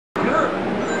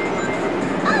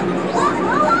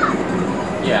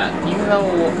Yeah, even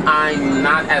though I'm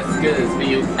not as good as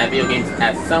at video games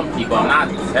as some people, I'm not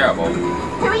terrible.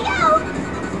 Here we go!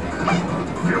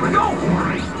 Here we go!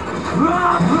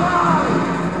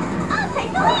 I'll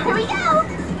take the lead! Here we go!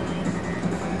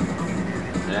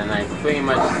 And I pretty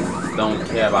much don't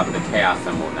care about the chaos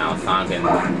symbol now. Sonic and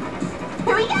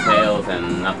Here we go! Tails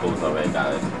and Knuckles already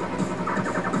got it.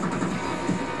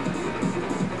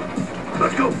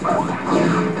 Let's go!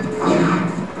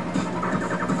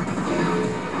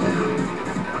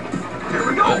 Here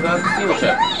we go! There's a steal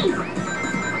ship.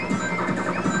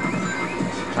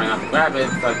 Try not to grab it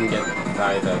so I can get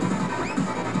inside the...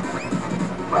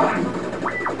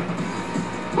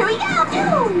 Here we go!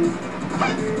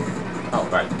 Oh,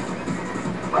 right.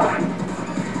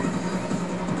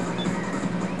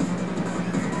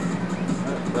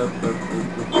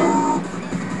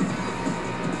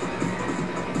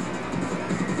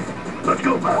 Let's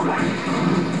go!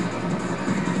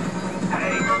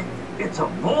 Hey, it's a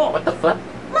ball! What the fuck?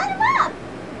 Let him up!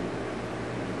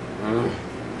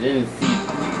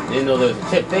 Didn't know there was a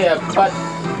chip there, but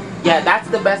yeah, that's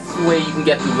the best way you can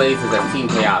get through lasers as Team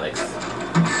Chaotix.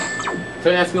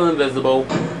 Turn that screw invisible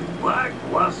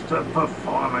Lackluster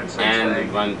performance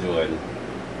and run through it.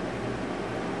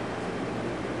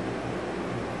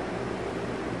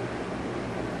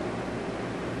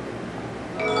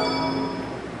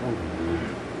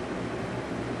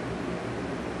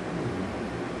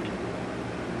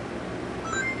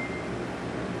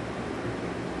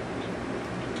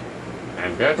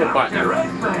 And there's a button.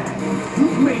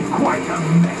 You've made quite a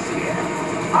mess here.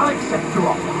 I'll accept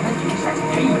your apologies as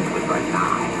payment with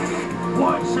regard.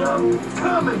 What's up?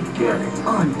 Come and get it.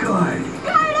 On guard.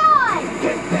 Guard on!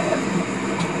 Get them.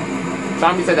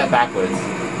 Zombie said that backwards.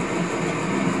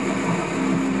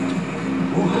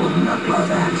 Whoa, knuckle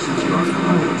back since you're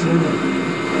close.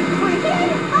 We're here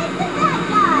to fight the bad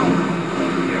guy!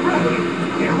 Get ready.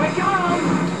 Here we go.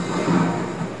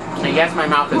 I guess my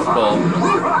mouth is full.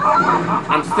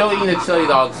 I'm still eating the chili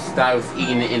dogs that I was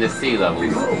eating in the sea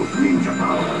levels.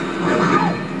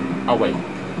 Oh wait.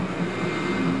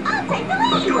 I'll take the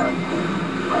lead!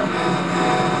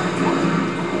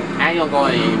 I don't go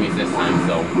any enemies this time,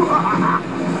 so.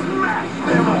 Smash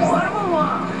them all.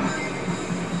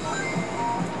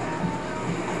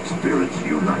 Spirits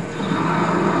unite.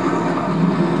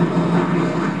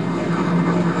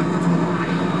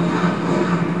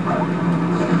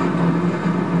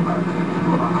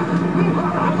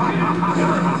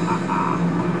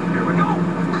 Here we go.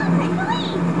 I'll take the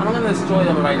lead! I'm gonna destroy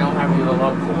them if I don't have any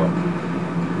love for it.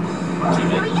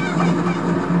 Here we go!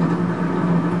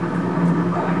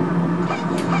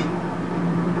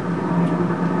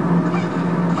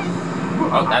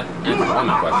 Oh, that answers all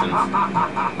my questions.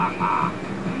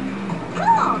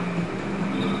 Cool!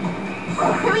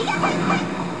 Here we go!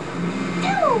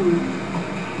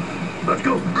 Let's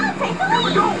go. I'll take the Here we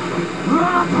lead! go.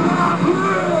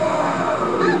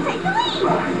 I'll take the lead!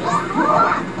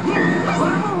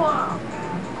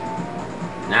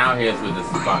 Now here's where the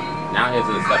spot. Now here's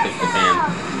where the stuff hits the fan.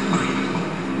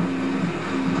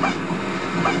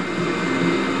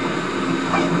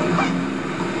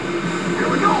 Here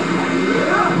we go.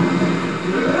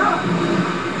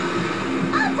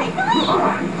 I'll take the lead!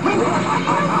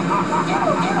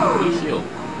 Free shield.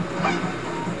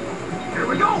 Here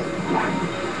we go.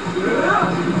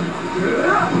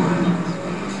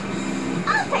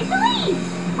 I'll take the lead!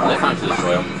 Well, this time to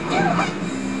destroy them.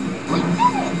 We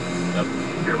did it! Yep.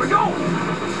 Here we go.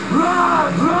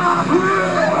 I'll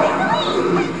take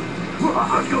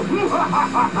Let's go. Here we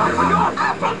go.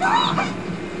 I'll take the lead!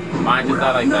 Mine just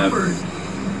not like that. Numbers.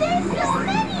 There's so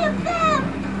many of them!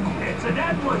 It's an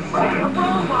endless sea of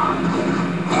robots.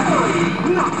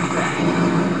 Not bad.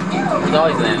 There's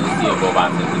always an endless sea of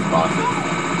robots in this bosses.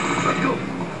 Let's go.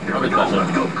 Here we Okay, go. Tasha.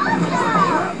 Let's go.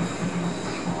 Awesome!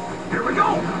 Here we go.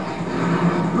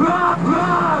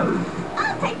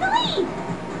 I'll take the lead!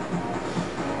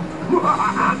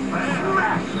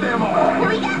 Smash them all. Here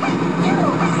we go!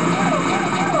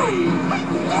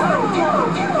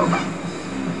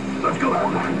 Let's go.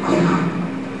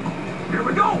 Here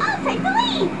we go. I'll take the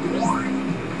lead!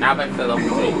 Now back to level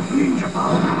 2. Ninja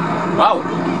power. Whoa!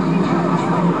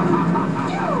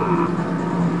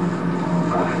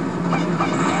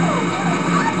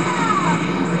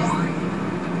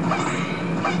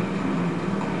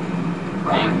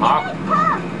 Dang hawk.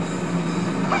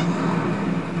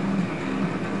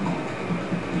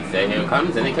 He said here it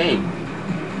comes, and it came.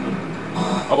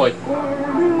 Oh boy.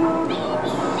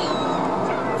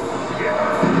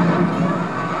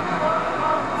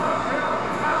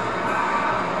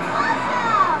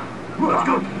 Awesome! Let's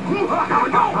go. Here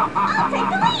we go. I'll take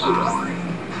the lead!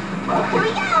 Here we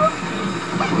go!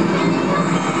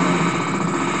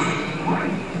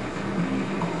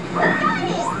 Got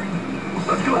it!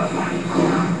 Let's go.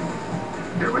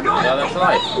 Here we go. Yeah, that's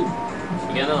life.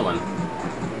 We get another one.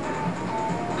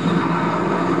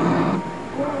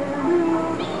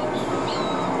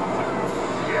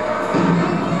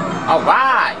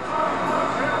 Alright!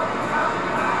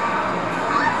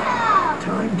 Awesome!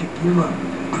 Time to give up.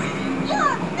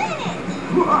 You're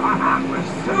finished! We're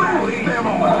smash them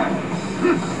all.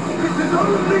 This is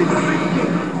only the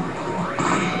beginning.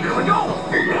 Here we go.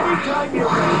 Anytime you're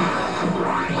ready.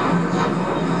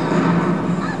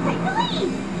 I'll take the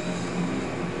lead!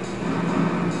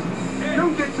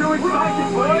 Don't get too excited,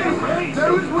 boys.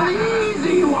 Those were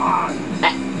easy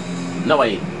ones. No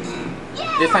way.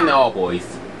 Yeah! This time they're all boys.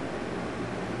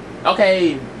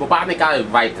 Okay, BUTTNIK got it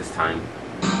right this time.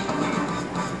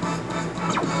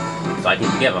 So I can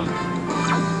forgive him.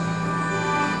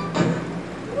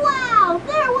 Wow,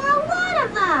 there were a lot of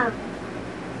them!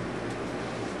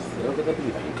 Still gonna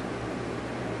be right.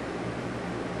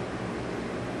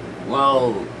 Well,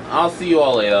 I'll see you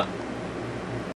all later.